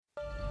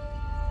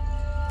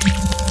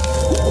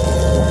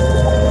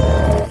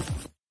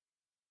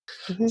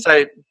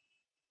So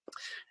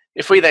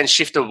if we then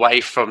shift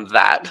away from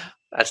that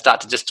and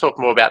start to just talk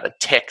more about the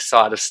tech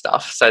side of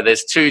stuff. So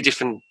there's two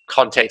different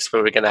contexts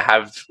where we're going to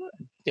have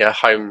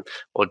home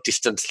or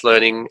distance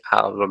learning,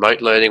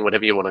 remote learning,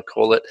 whatever you want to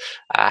call it,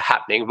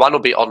 happening. One will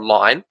be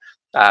online,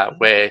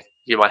 where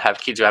you might have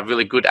kids who have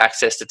really good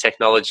access to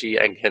technology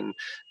and can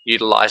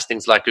utilize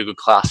things like Google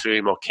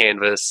Classroom or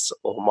Canvas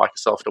or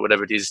Microsoft or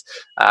whatever it is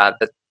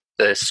that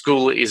the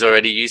school is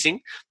already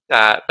using.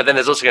 But then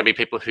there's also going to be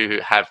people who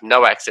have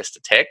no access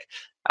to tech.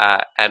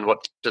 And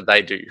what do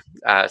they do?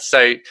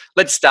 So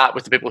let's start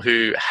with the people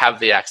who have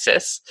the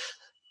access.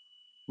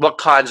 What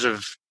kinds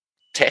of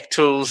tech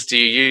tools do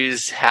you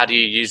use? How do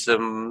you use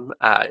them?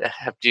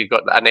 Have you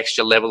got an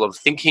extra level of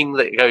thinking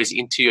that goes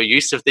into your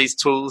use of these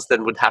tools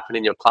than would happen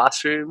in your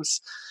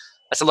classrooms?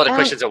 That's a lot of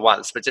questions at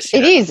once, but just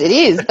it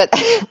is, but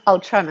I'll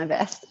try my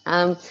best.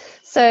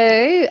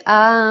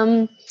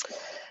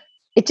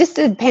 It just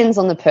depends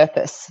on the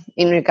purpose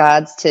in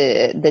regards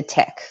to the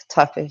tech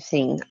type of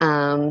thing.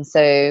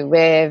 So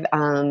where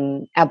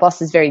our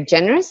boss is very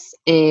generous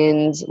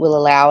and will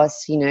allow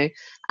us,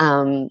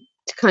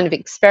 to kind of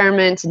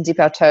experiment and dip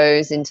our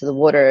toes into the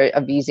water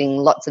of using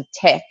lots of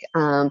tech.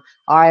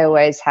 I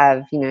always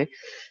have,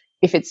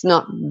 if it's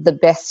not the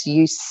best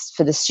use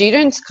for the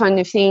student kind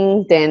of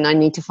thing, then I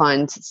need to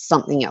find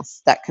something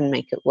else that can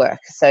make it work.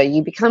 So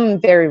you become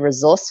very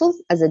resourceful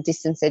as a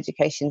distance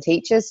education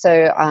teacher.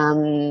 So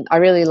I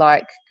really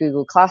like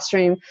Google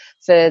Classroom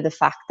for the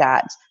fact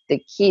that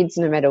the kids,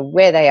 no matter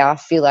where they are,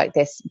 feel like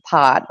they're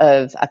part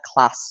of a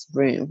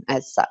classroom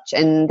as such.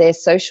 And they're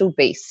social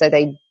beasts, so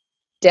they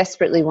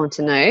desperately want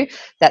to know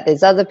that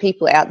there's other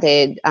people out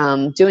there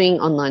doing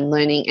online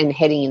learning and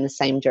heading in the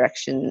same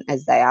direction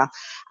as they are.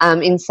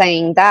 In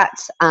saying that,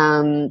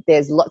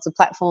 there's lots of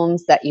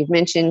platforms that you've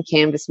mentioned,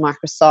 Canvas,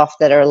 Microsoft,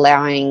 that are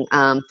allowing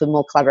for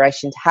more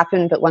collaboration to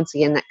happen. But once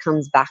again, that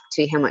comes back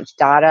to how much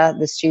data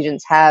the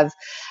students have,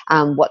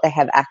 what they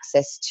have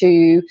access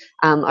to.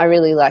 I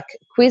really like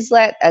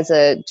Quizlet as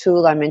a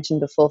tool I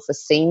mentioned before for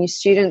senior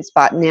students,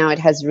 but now it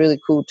has really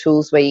cool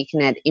tools where you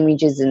can add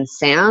images and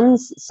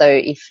sounds. So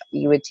if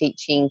you were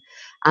teaching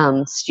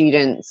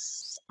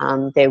students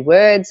their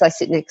words, I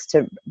sit next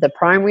to the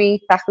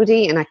primary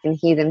faculty and I can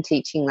hear them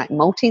teaching like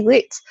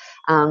multi-lit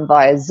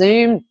via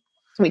Zoom,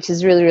 which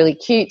is really, really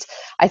cute.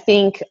 I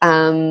think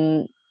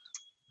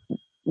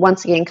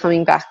once again,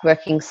 coming back,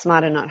 working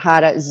smarter, not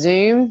harder,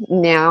 Zoom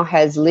now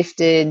has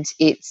lifted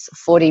its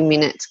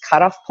 40-minute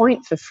cutoff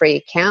point for free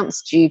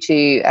accounts due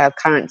to our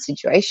current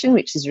situation,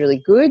 which is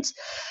really good.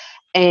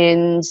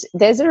 And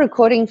there's a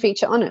recording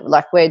feature on it,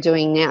 like we're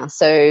doing now.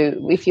 So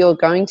if you're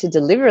going to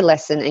deliver a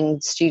lesson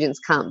and students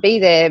can't be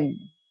there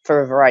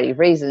for a variety of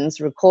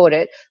reasons, record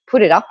it,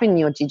 put it up in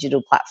your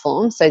digital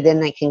platform so then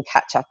they can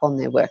catch up on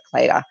their work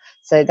later.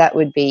 So that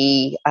would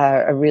be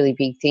a really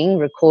big thing.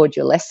 Record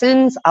your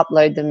lessons,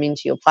 upload them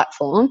into your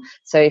platform.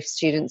 So if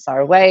students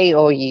are away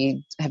or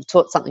you have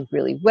taught something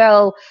really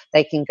well,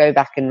 they can go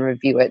back and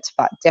review it.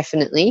 But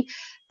definitely,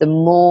 the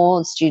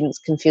more students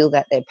can feel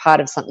that they're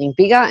part of something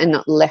bigger and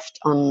not left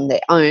on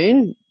their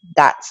own,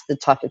 that's the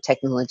type of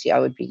technology I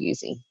would be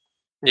using.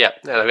 Yeah,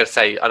 and I'm going to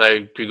say, I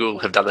know Google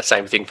have done the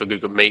same thing for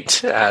Google Meet.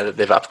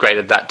 They've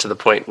upgraded that to the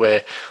point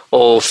where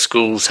all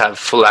schools have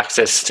full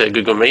access to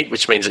Google Meet,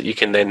 which means that you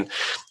can then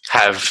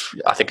have,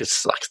 I think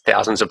it's like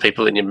thousands of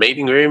people in your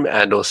meeting room,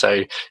 and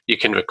also you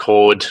can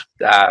record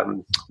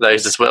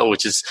those as well,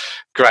 which is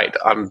great.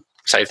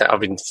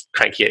 I've been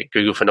cranky at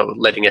Google for not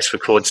letting us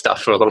record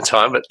stuff for a long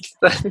time, but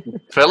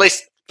for at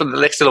least for the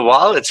next little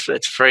while, it's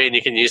free and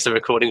you can use the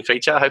recording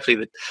feature.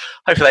 Hopefully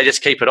they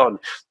just keep it on.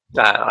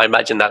 I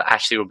imagine that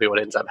actually will be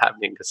what ends up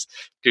happening, because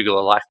Google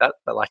are like that.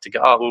 They like to go,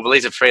 oh, we'll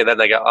release it free, and then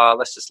they go, oh,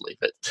 let's just leave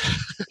it.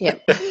 Yeah.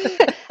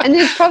 And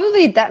there's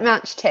probably that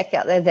much tech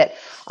out there that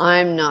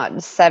I'm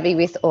not savvy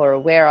with or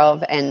aware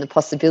of and the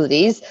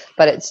possibilities,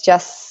 but it's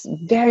just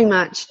very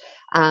much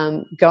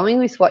going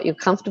with what you're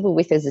comfortable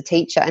with as a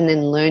teacher and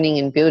then learning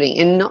and building,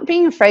 and not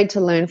being afraid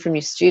to learn from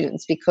your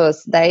students,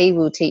 because they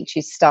will teach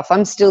you stuff.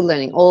 I'm still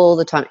learning all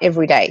the time,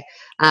 every day,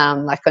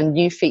 like on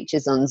new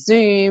features on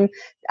Zoom.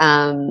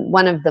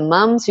 One of the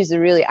mums, who's a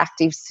really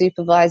active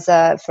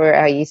supervisor for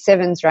our Year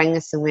 7s, rang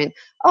us and went,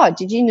 oh,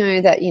 did you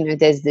know that,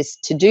 there's this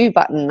to-do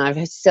button?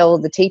 I've still,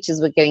 the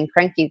teachers were getting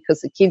cranky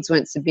because the kids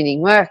weren't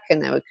submitting work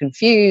and they were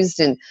confused,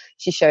 and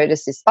she showed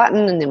us this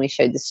button, and then we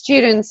showed the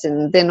students,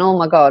 and then, oh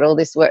my God, all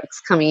this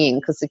work's coming in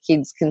because the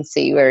kids can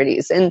see where it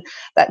is. And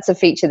that's a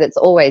feature that's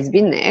always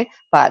been there,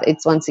 but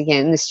it's once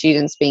again the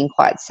students being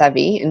quite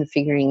savvy and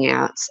figuring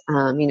out,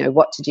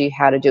 what to do,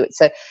 how to do it.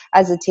 So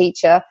as a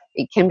teacher,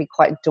 it can be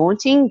quite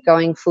daunting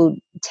going full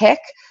tech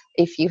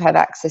if you have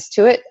access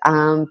to it,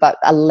 but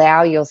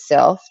allow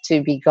yourself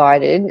to be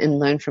guided and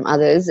learn from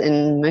others,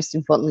 and most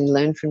importantly,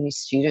 learn from your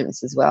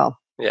students as well.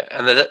 Yeah,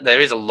 and there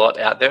is a lot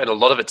out there, and a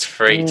lot of it's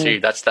free too.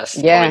 That's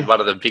probably one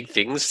of the big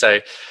things. So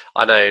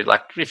I know,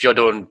 like, if you're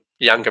doing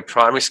younger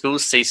primary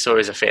schools, Seesaw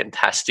is a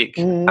fantastic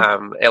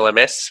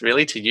LMS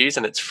really to use,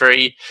 and it's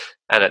free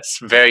and it's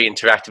very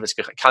interactive.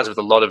 It comes with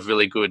a lot of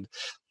really good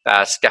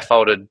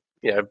scaffolded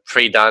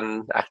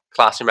pre-done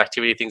classroom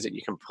activity, things that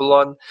you can pull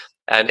on.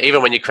 And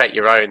even when you create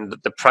your own,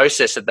 the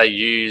process that they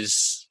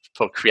use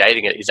for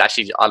creating it is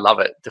actually, I love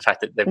it. The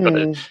fact that they've got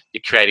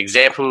you create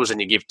examples and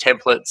you give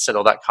templates and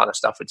all that kind of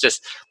stuff. It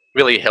just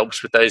really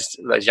helps with those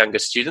younger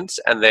students.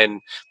 And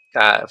then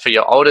for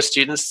your older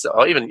students,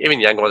 or even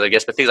younger ones, I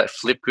guess, but things like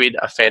Flipgrid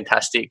are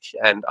fantastic.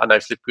 And I know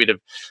Flipgrid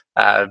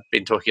have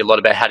been talking a lot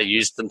about how to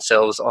use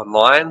themselves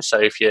online. So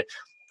if you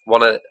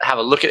want to have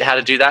a look at how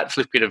to do that,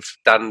 Flipgrid have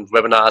done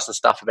webinars and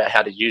stuff about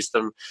how to use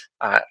them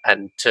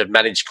and to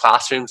manage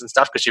classrooms and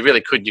stuff, because you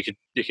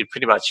could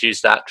pretty much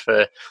use that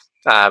for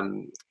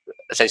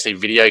essentially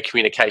video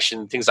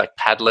communication, things like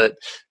Padlet,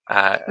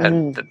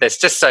 and there's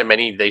just so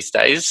many these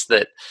days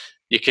that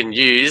you can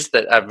use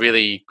that are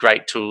really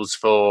great tools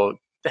for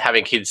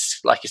having kids,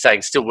 like you're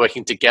saying, still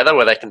working together,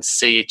 where they can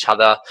see each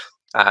other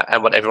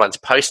and what everyone's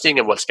posting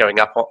and what's going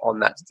up on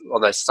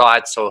those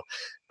sites or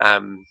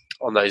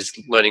on those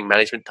learning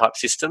management type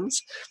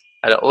systems.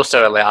 And it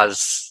also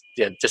allows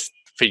just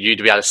for you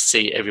to be able to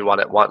see everyone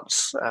at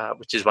once,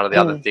 which is one of the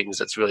other things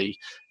that's really,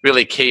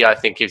 really key, I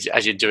think, is,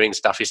 as you're doing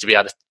stuff, is to be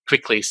able to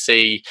quickly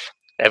see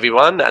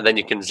everyone, and then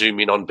you can zoom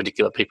in on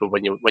particular people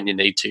when you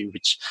need to,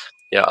 which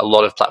a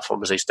lot of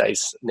platforms these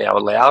days now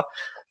allow.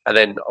 And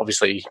then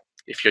obviously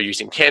if you're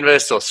using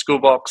Canvas or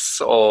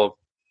Schoolbox or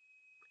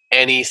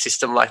any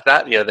system like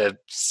that, there are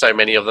so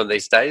many of them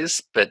these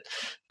days, but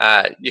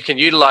you can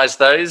utilize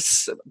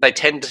those. I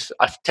tend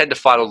to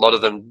find a lot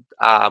of them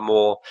are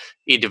more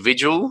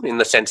individual, in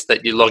the sense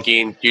that you log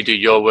in, you do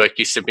your work,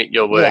 you submit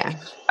your work,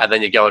 and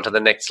then you go on to the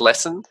next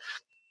lesson.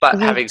 But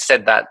having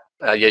said that,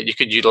 you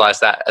could utilize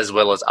that as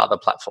well as other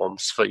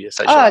platforms for your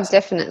social. Oh,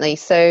 definitely.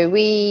 So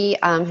we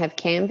have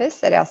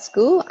Canvas at our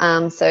school.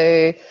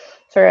 So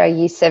for our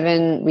Year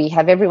 7, we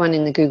have everyone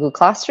in the Google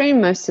Classroom.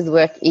 Most of the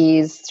work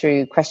is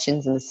through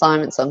questions and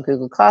assignments on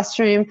Google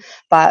Classroom,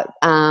 but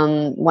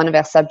one of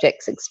our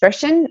subjects,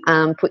 Expression,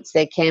 puts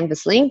their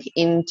Canvas link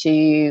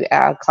into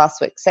our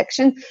classwork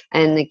section,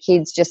 and the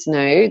kids just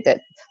know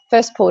that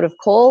first port of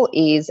call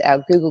is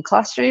our Google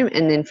Classroom,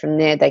 and then from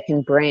there they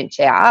can branch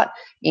out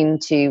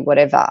into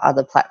whatever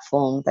other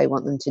platform they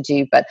want them to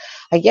do. But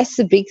I guess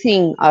the big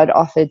thing I'd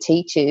offer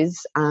teachers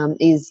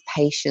is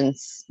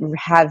patience.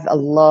 Have a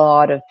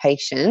lot of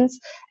patience,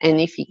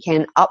 and if you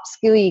can,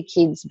 upskill your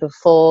kids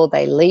before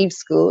they leave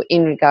school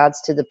in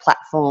regards to the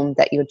platform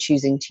that you're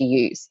choosing to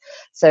use.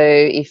 So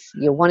if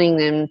you're wanting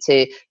them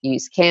to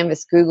use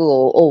Canvas,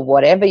 Google, or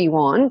whatever you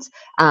want,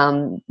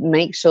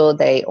 make sure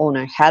they all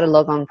know how to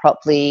log on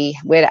properly,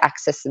 where to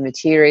access the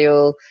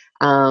material,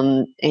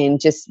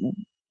 and just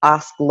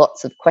ask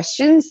lots of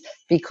questions,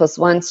 because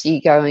once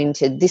you go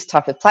into this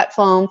type of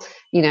platform,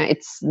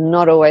 it's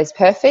not always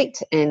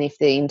perfect, and if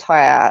the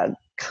entire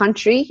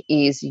country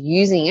is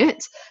using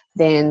it,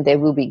 then there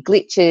will be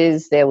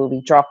glitches, there will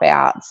be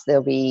dropouts,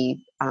 there'll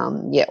be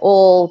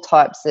all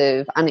types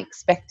of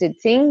unexpected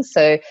things.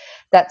 So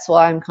that's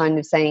why I'm kind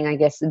of saying, I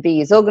guess, be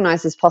as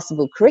organised as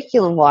possible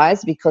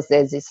curriculum-wise, because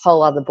there's this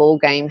whole other ball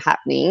game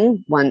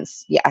happening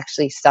once you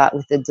actually start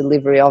with the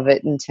delivery of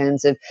it, in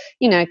terms of,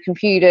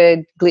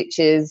 computer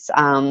glitches,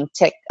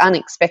 tech,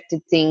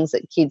 unexpected things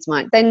that kids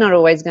they're not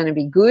always going to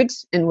be good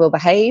and well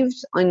behaved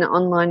in the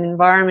online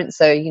environment.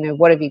 So,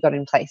 what have you got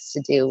in place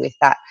to deal with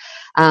that?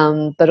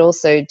 But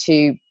also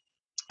to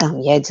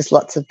just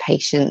lots of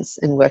patience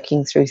and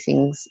working through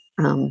things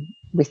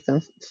with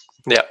them.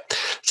 Yeah.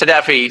 So now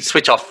if we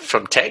switch off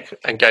from tech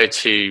and go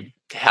to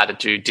how to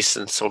do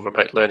distance or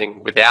remote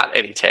learning without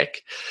any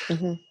tech,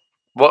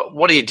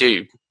 what do you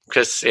do?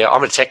 Because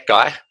I'm a tech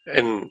guy,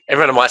 and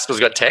everyone in my school's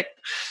got tech,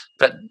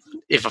 but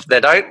if they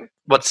don't,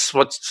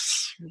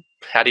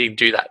 how do you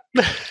do that?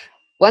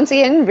 Once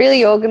again,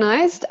 really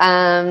organised.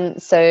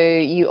 So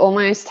you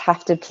almost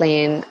have to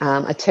plan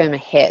a term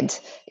ahead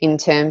in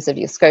terms of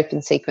your scope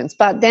and sequence.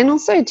 But then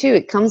also too,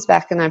 it comes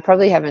back,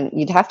 and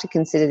you'd have to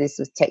consider this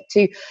with tech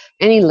too,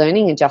 any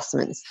learning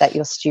adjustments that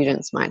your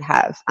students might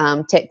have.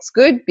 Tech's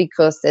good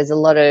because there's a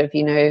lot of,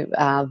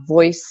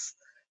 voice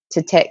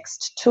to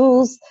text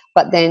tools,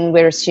 but then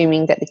we're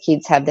assuming that the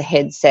kids have the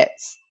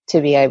headsets to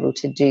be able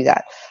to do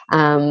that.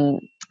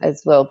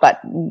 As well.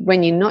 But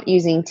when you're not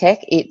using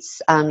tech,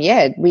 it's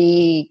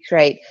we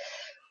create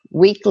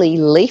weekly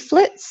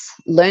leaflets,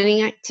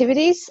 learning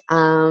activities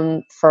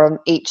from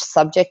each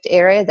subject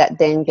area that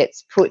then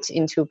gets put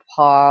into a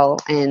pile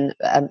and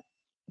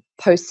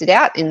posted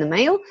out in the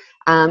mail.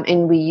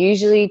 And we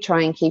usually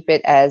try and keep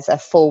it as a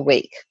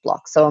 4-week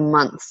block, so a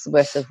month's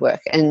worth of work.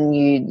 And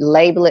you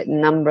label it,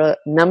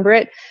 number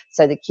it,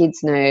 so the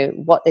kids know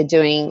what they're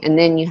doing. And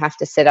then you have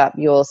to set up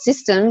your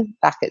system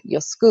back at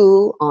your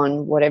school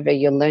on whatever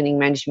your learning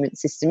management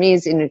system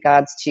is, in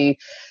regards to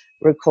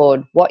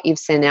record what you've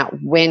sent out,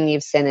 when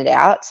you've sent it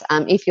out.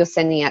 If you're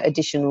sending out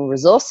additional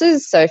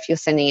resources, so if you're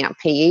sending out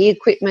PE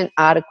equipment,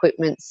 art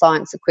equipment,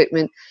 science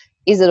equipment,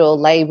 is it all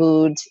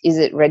labelled? Is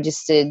it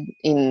registered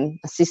in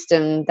a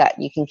system that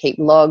you can keep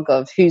log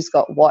of who's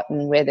got what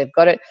and where they've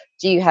got it?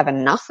 Do you have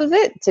enough of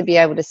it to be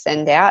able to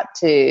send out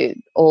to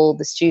all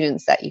the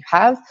students that you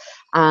have?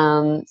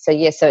 So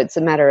it's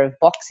a matter of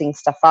boxing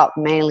stuff up,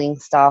 mailing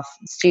stuff,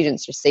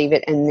 students receive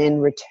it, and then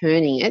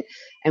returning it.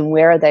 And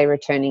where are they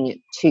returning it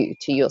to?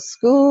 To your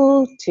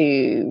school,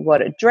 to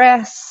what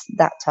address,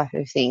 that type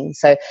of thing.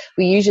 So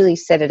we usually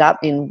set it up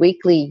in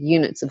weekly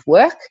units of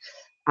work,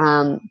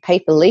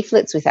 paper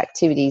leaflets with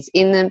activities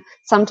in them.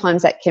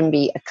 Sometimes that can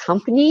be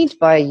accompanied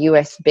by a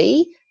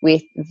USB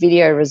with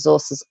video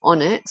resources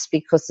on it,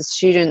 because the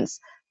students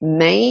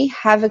may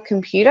have a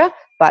computer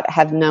but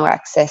have no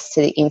access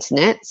to the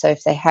internet. So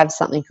if they have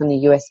something on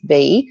a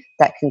USB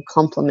that can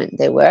complement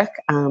their work,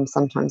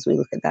 sometimes we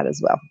look at that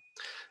as well.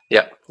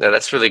 Yeah, no,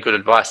 that's really good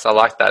advice. I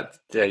like that.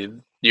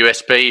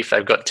 USB if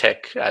they've got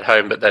tech at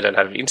home but they don't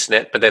have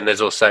internet. But then there's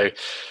also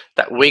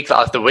that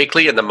the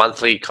weekly and the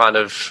monthly kind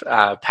of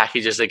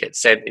packages that get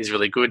sent is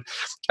really good.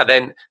 And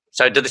then,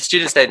 so do the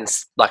students then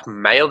like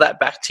mail that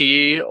back to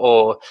you,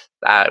 or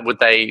would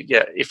they?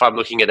 Yeah, if I'm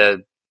looking at a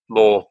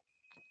more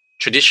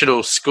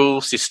traditional school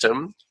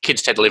system,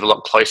 kids tend to live a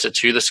lot closer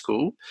to the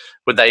school.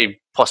 Would they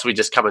possibly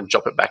just come and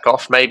drop it back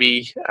off,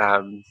 maybe?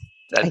 I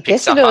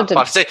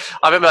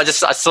remember I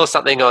saw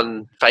something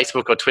on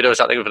Facebook or Twitter or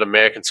something of an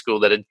American school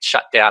that had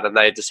shut down, and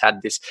they just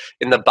had this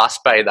in the bus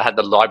bay. They had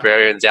the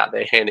librarians out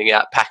there handing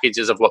out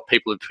packages of what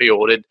people had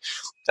pre-ordered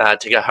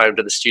to go home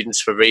to the students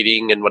for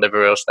reading and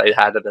whatever else they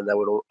had, and then they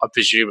would all, I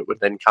presume it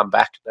would then come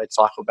back. They'd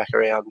cycle back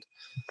around.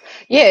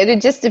 Yeah, it'd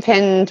just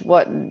depend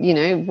what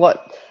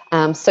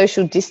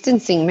social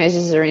distancing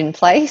measures are in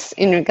place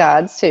in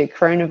regards to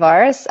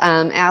coronavirus.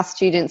 Our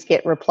students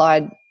get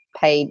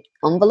paid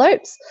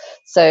envelopes,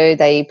 so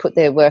they put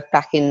their work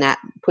back in that,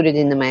 put it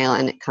in the mail,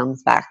 and it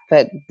comes back.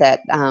 But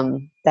that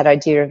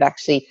idea of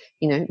actually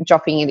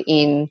dropping it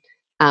in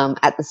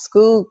at the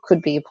school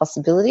could be a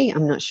possibility.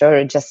 I'm not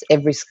sure. Just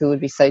every school would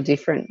be so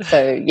different.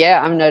 So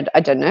yeah, I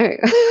don't know.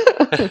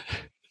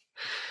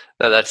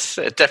 No, that's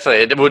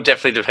definitely. It would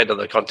definitely depend on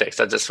the context.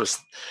 I just was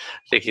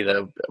thinking that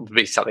it would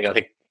be something I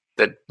think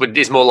that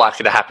is more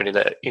likely to happen in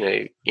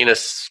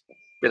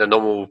a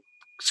normal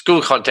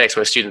school context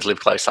where students live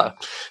closer.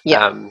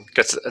 Yeah,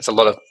 because it's a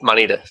lot of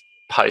money to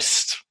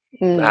post,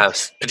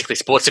 particularly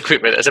sports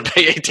equipment. As a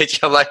PE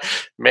teacher, I'm like,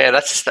 man,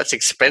 that's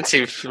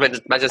expensive.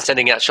 Imagine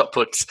sending out shot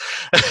puts.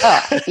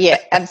 Oh, yeah,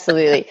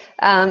 absolutely.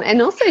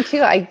 And also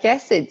too, I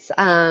guess it's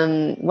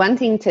one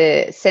thing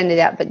to send it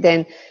out, but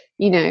then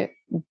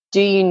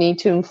do you need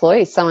to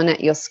employ someone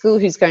at your school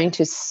who's going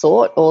to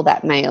sort all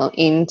that mail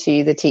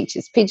into the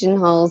teachers'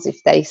 pigeonholes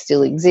if they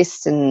still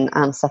exist and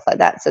stuff like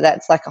that? So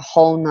that's like a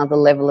whole nother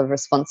level of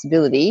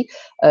responsibility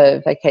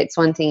of, okay, it's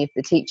one thing if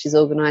the teachers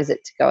organise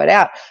it to go it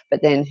out,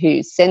 but then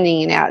who's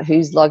sending it out,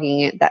 who's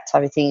logging it, that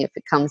type of thing. If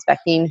it comes back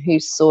in,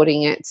 who's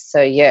sorting it?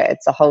 So yeah,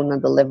 it's a whole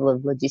nother level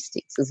of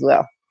logistics as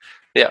well.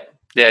 Yeah,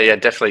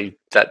 definitely.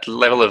 That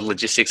level of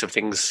logistics of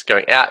things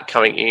going out,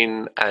 coming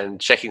in,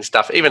 and checking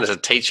stuff. Even as a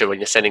teacher, when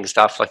you're sending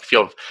stuff, like if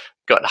you've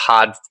got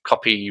hard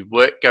copy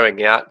work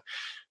going out,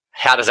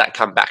 how does that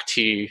come back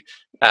to you?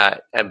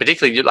 And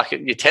particularly,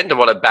 you tend to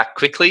want it back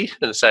quickly.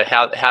 And so,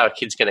 how are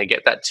kids going to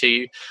get that to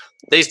you?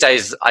 These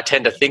days, I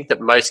tend to think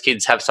that most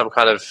kids have some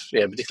kind of,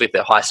 particularly if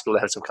they're high school, they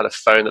have some kind of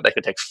phone that they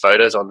could take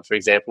photos on, for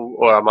example,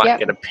 or I might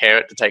get a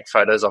parent to take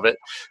photos of it.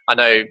 I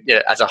know,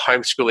 as a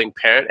homeschooling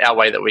parent, our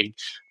way that we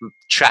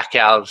track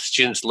our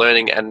students'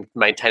 learning and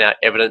maintain our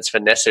evidence for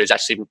NESA is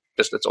actually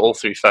it's all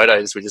through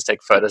photos. We just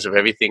take photos of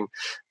everything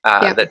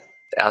that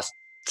our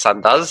son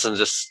does and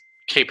just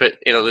keep it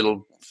in a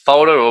little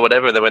folder or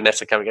whatever. And then when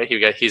NESA comes, here we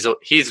go.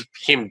 Here's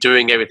him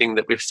doing everything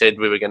that we've said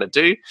we were going to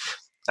do.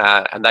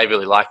 And they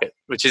really like it,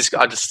 which is,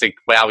 I just think,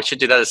 wow, we should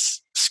do that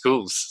as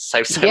schools.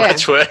 Save so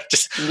much work.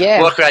 Just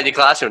walk around your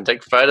classroom and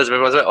take photos of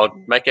everyone's work, or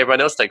make everyone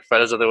else take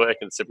photos of their work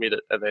and submit it.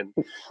 And then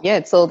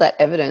it's all that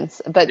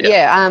evidence. But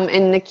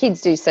and the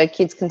kids do, so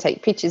kids can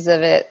take pictures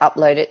of it,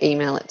 upload it,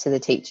 email it to the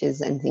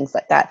teachers and things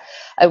like that.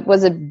 It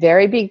was a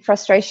very big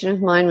frustration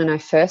of mine when I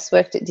first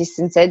worked at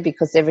Distance Ed,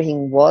 because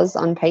everything was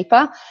on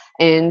paper.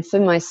 And for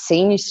my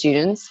senior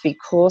students,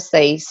 because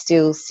they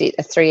still sit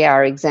a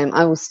 3-hour exam,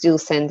 I will still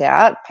send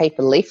out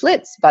paper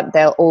leaflets, but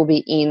they'll all be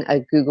in a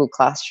Google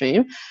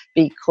Classroom,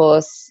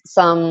 because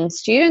some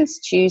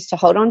students choose to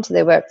hold on to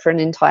their work for an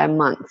entire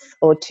month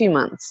or 2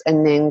 months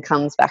and then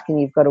comes back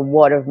and you've got a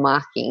wad of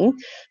marking.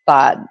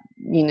 But,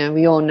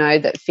 we all know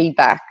that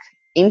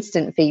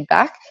instant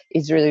feedback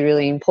is really,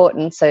 really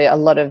important. So a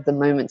lot of the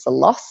moments are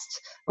lost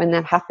when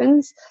that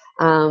happens.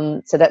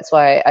 So that's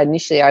why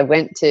initially I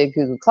went to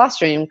Google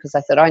Classroom, because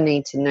I thought I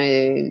need to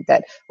know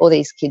that all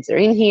these kids are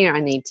in here. I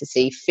need to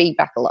see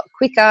feedback a lot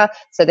quicker.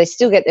 So they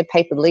still get their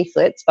paper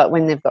leaflets, but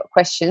when they've got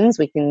questions,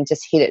 we can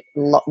just hit it a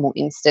lot more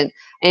instant.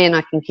 And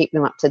I can keep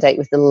them up to date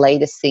with the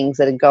latest things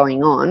that are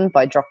going on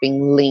by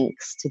dropping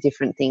links to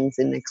different things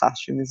in their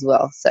classroom as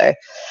well. So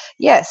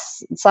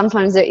yes,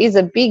 sometimes there is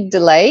a big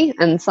delay,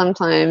 and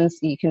sometimes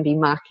you can be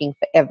marking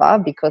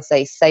forever because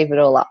they save it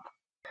all up.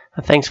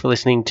 Thanks for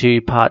listening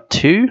to part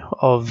 2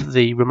 of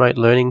the remote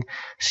learning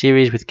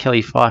series with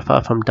Kelly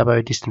Pfeiffer from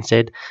Dubbo Distance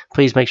Ed.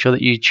 Please make sure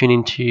that you tune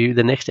into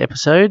the next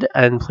episode,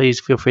 and please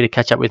feel free to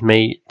catch up with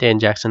me, Dan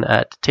Jackson,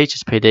 at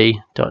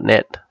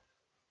teacherspd.net.